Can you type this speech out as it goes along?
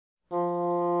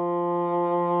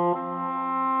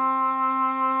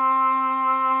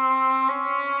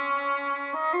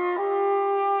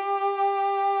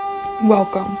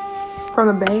Welcome from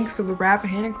the banks of the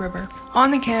Rappahannock River on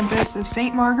the campus of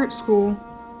St. Margaret's School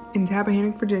in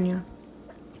Tappahannock, Virginia.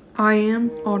 I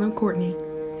am Alden Courtney,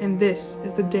 and this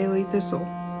is the Daily Thistle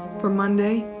for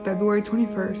Monday, February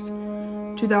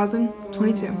 21st,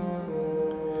 2022.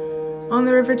 On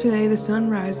the river today, the sun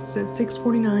rises at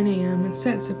 6:49 a.m. and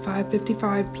sets at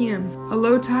 5:55 p.m. A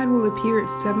low tide will appear at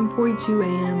 7:42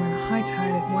 a.m. and a high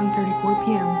tide at 1:34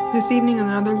 p.m. This evening,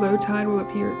 another low tide will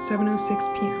appear at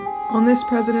 7:06 p.m. On this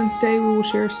President's Day, we will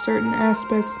share certain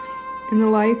aspects in the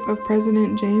life of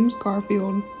President James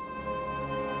Garfield.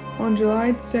 On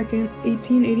July 2nd,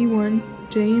 1881,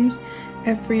 James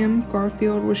Ephraim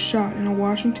Garfield was shot in a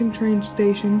Washington train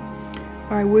station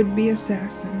by a would-be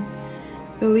assassin.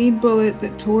 The lead bullet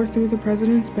that tore through the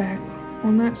president's back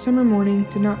on that summer morning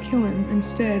did not kill him.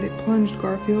 Instead, it plunged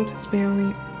Garfield, his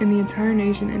family, and the entire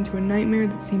nation into a nightmare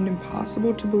that seemed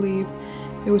impossible to believe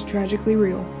it was tragically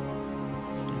real.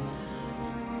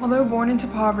 Although born into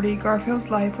poverty, Garfield's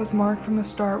life was marked from the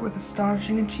start with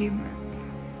astonishing achievements.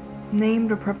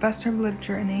 Named a professor of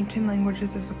literature and ancient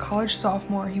languages as a college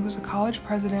sophomore, he was a college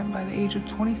president by the age of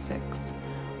 26.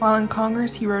 While in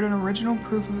Congress, he wrote an original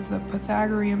proof of the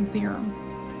Pythagorean theorem.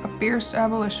 A fierce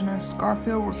abolitionist,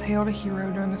 Garfield was hailed a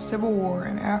hero during the Civil War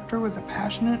and after was a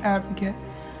passionate advocate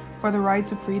for the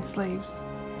rights of freed slaves.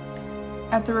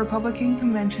 At the Republican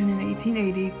convention in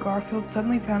 1880, Garfield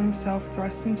suddenly found himself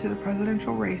thrust into the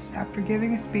presidential race after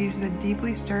giving a speech that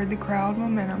deeply stirred the crowd.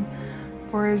 Momentum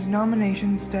for his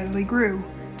nomination steadily grew.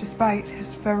 Despite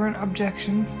his fervent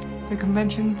objections, the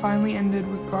convention finally ended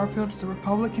with Garfield as the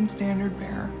Republican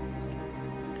standard-bearer.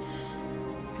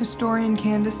 Historian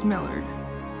Candace Millard.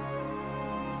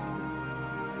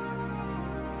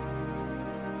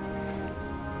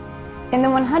 In the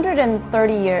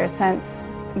 130 years since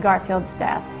Garfield's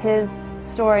death, his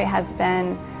story has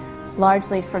been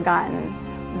largely forgotten.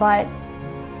 But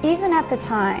even at the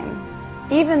time,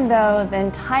 even though the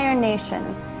entire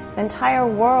nation, the entire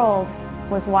world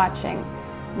was watching,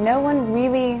 no one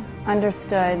really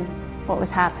understood what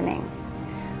was happening.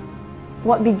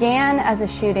 What began as a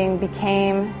shooting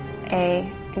became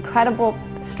an incredible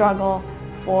struggle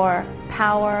for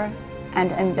power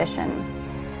and ambition.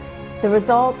 The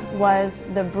result was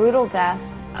the brutal death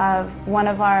of one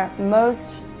of our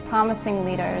most promising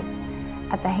leaders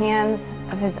at the hands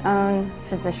of his own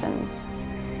physicians.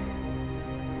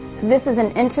 This is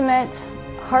an intimate,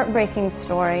 heartbreaking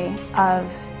story of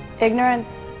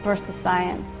ignorance versus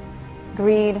science,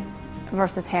 greed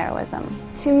versus heroism.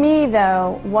 To me,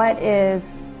 though, what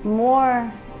is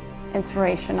more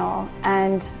inspirational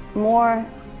and more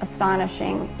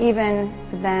astonishing even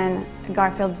than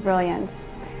Garfield's brilliance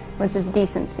was his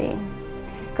decency.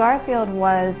 Garfield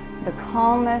was the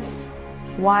calmest,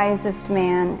 wisest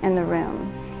man in the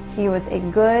room. He was a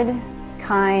good,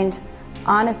 kind,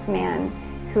 honest man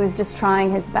who was just trying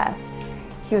his best.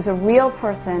 He was a real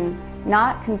person,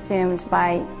 not consumed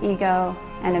by ego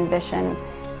and ambition,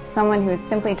 someone who was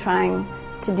simply trying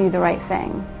to do the right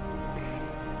thing.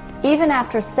 Even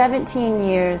after 17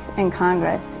 years in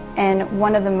Congress, in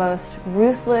one of the most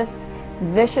ruthless,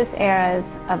 vicious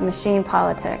eras of machine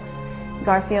politics,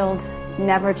 Garfield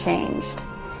never changed.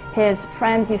 His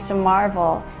friends used to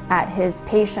marvel at his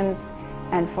patience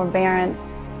and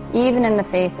forbearance, even in the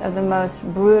face of the most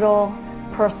brutal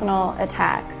personal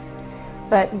attacks.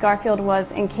 But Garfield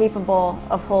was incapable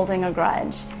of holding a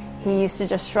grudge. He used to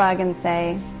just shrug and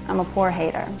say, "I'm a poor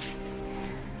hater."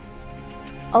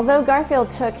 Although Garfield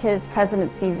took his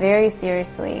presidency very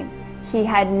seriously, he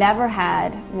had never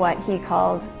had what he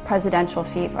called presidential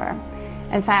fever.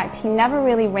 In fact, he never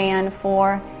really ran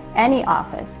for any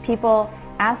office. People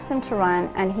asked him to run,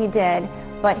 and he did,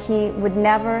 but he would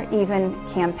never even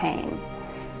campaign.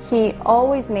 He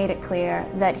always made it clear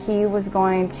that he was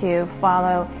going to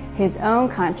follow his own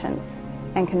conscience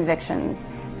and convictions,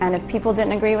 and if people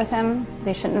didn't agree with him,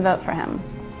 they shouldn't vote for him.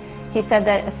 He said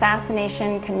that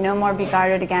assassination can no more be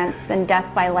guarded against than death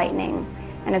by lightning,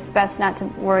 and it's best not to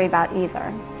worry about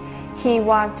either. He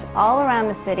walked all around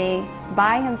the city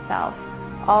by himself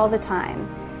all the time.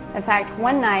 In fact,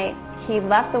 one night, he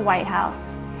left the White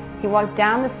House. He walked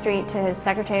down the street to his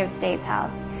Secretary of State's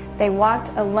house. They walked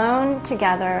alone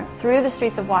together through the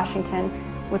streets of Washington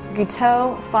with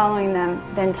Guiteau following them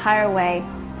the entire way,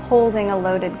 holding a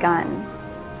loaded gun.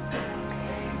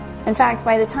 In fact,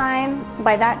 by that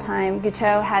time,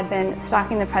 Guiteau had been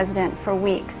stalking the president for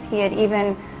weeks. He had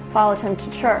even followed him to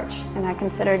church and had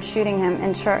considered shooting him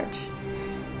in church.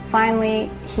 Finally,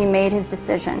 he made his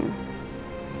decision.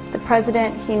 The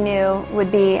president, he knew,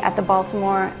 would be at the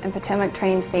Baltimore and Potomac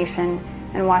train station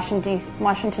in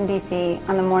Washington, D.C.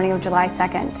 on the morning of July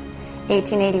 2nd,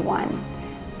 1881.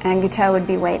 and Guiteau would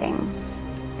be waiting.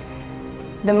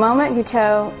 The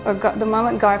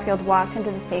moment Garfield walked into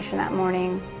the station that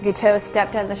morning, Guiteau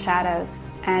stepped out of the shadows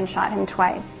and shot him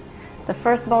twice. The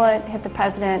first bullet hit the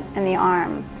president in the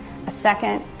arm. A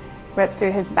second ripped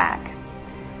through his back.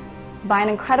 By an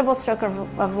incredible stroke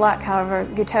of luck, however,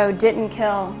 Guiteau didn't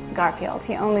kill Garfield.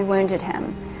 He only wounded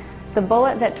him. The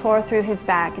bullet that tore through his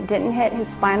back didn't hit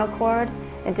his spinal cord.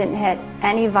 It didn't hit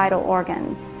any vital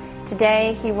organs.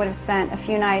 Today, he would have spent a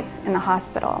few nights in the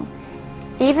hospital.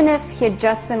 Even if he had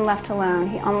just been left alone,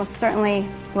 he almost certainly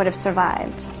would have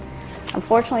survived.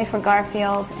 Unfortunately for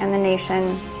Garfield and the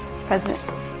nation,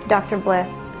 Dr.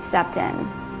 Bliss stepped in.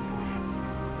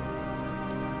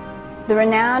 The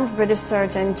renowned British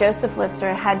surgeon Joseph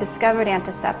Lister had discovered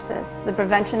antisepsis, the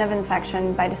prevention of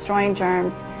infection by destroying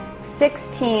germs,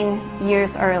 16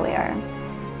 years earlier.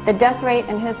 The death rate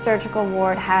in his surgical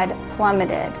ward had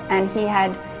plummeted, and he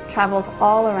had traveled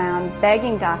all around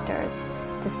begging doctors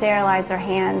to sterilize their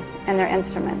hands and their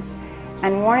instruments,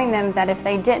 and warning them that if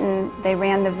they didn't, they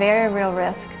ran the very real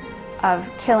risk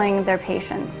of killing their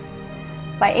patients.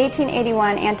 By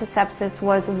 1881, antisepsis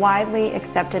was widely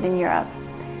accepted in Europe,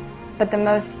 but the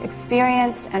most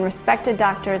experienced and respected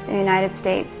doctors in the United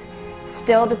States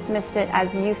still dismissed it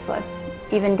as useless,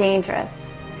 even dangerous.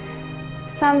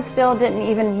 Some still didn't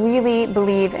even really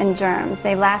believe in germs.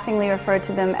 They laughingly referred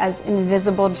to them as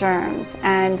invisible germs,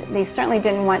 and they certainly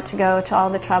didn't want to go to all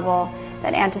the trouble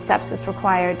that antisepsis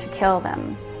required to kill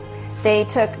them. They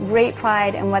took great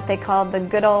pride in what they called the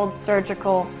good old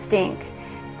surgical stink.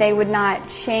 They would not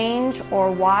change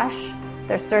or wash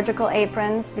their surgical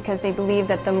aprons because they believed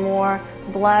that the more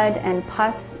blood and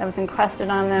pus that was encrusted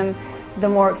on them, the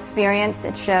more experience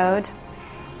it showed.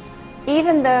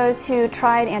 Even those who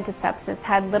tried antisepsis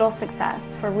had little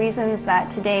success for reasons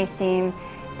that today seem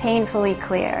painfully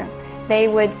clear. They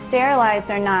would sterilize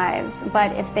their knives,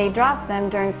 but if they dropped them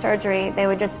during surgery, they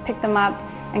would just pick them up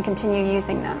and continue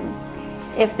using them.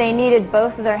 If they needed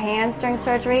both of their hands during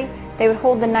surgery, they would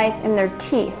hold the knife in their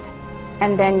teeth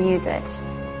and then use it.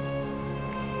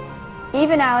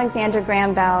 Even Alexander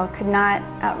Graham Bell could not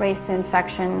outrace the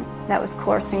infection that was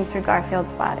coursing through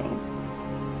Garfield's body.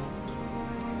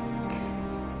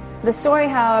 The story,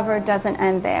 however, doesn't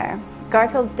end there.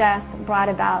 Garfield's death brought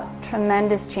about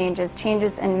tremendous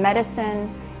changes in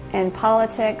medicine, in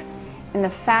politics, in the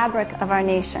fabric of our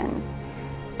nation.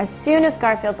 As soon as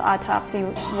Garfield's autopsy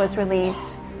was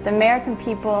released, the American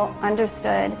people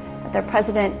understood that their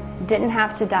president didn't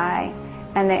have to die,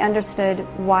 and they understood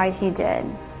why he did.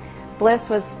 Bliss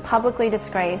was publicly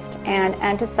disgraced, and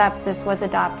antisepsis was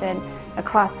adopted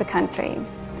across the country.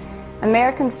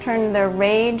 Americans turned their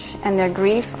rage and their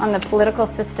grief on the political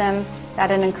system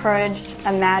that had encouraged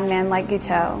a madman like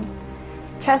Guiteau.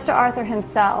 Chester Arthur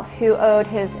himself, who owed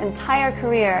his entire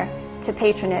career to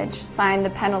patronage, signed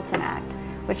the Pendleton Act,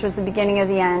 which was the beginning of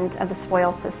the end of the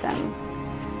spoils system.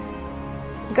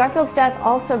 Garfield's death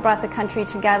also brought the country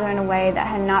together in a way that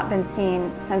had not been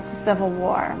seen since the Civil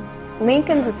War.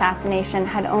 Lincoln's assassination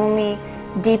had only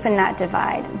deepened that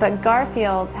divide, but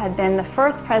Garfield had been the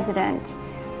first president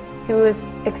who was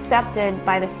accepted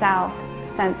by the South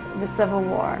since the Civil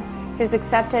War. He was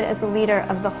accepted as a leader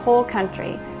of the whole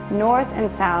country, North and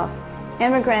South,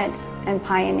 immigrant and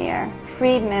pioneer,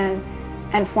 freedman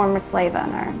and former slave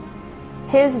owner.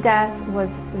 His death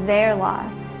was their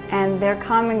loss, and their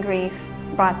common grief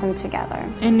brought them together.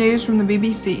 In news from the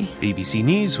BBC. BBC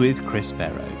News with Chris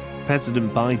Barrow.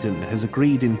 President Biden has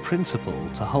agreed in principle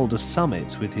to hold a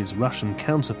summit with his Russian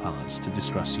counterparts to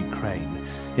discuss Ukraine.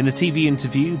 In a TV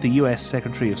interview, the US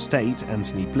Secretary of State,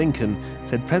 Antony Blinken,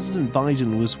 said President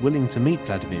Biden was willing to meet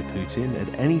Vladimir Putin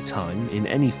at any time, in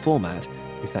any format,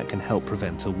 if that can help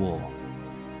prevent a war.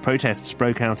 Protests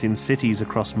broke out in cities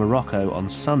across Morocco on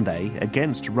Sunday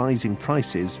against rising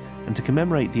prices and to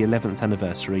commemorate the 11th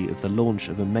anniversary of the launch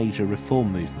of a major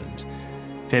reform movement.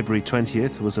 February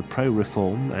 20th was a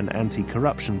pro-reform and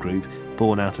anti-corruption group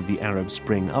born out of the Arab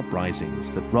Spring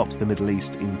uprisings that rocked the Middle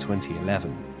East in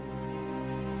 2011.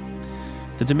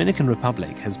 The Dominican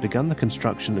Republic has begun the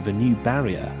construction of a new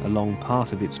barrier along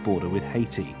part of its border with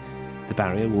Haiti. The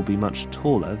barrier will be much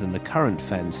taller than the current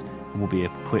fence and will be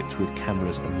equipped with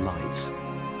cameras and lights.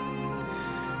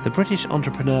 The British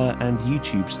entrepreneur and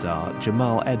YouTube star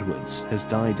Jamal Edwards has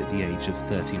died at the age of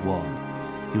 31.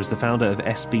 He was the founder of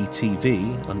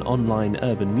SBTV, an online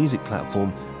urban music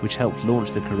platform which helped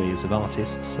launch the careers of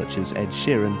artists such as Ed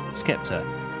Sheeran, Skepta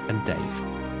and Dave.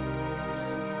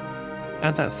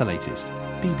 And that's the latest.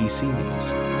 BBC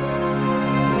News.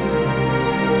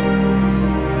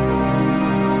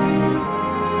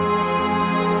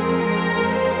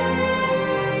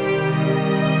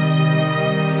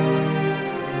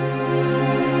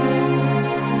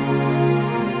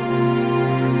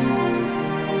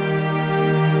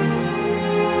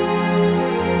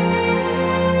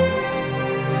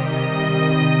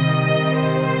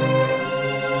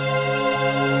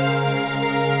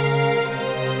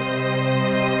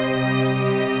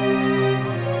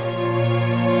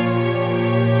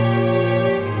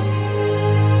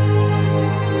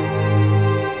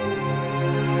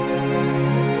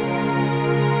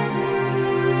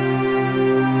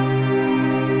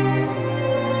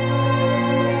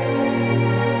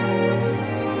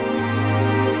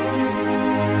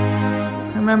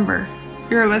 Remember,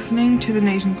 you're listening to the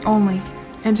nation's only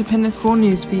independent school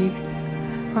news feed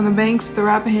from the banks of the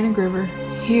Rappahannock River,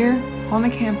 here on the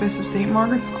campus of St.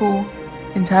 Margaret's School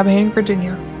in Tappahannock,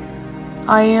 Virginia.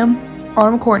 I am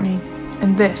Autumn Courtney,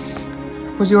 and this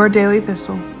was your Daily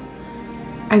Thistle.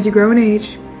 As you grow in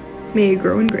age, may you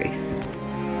grow in grace.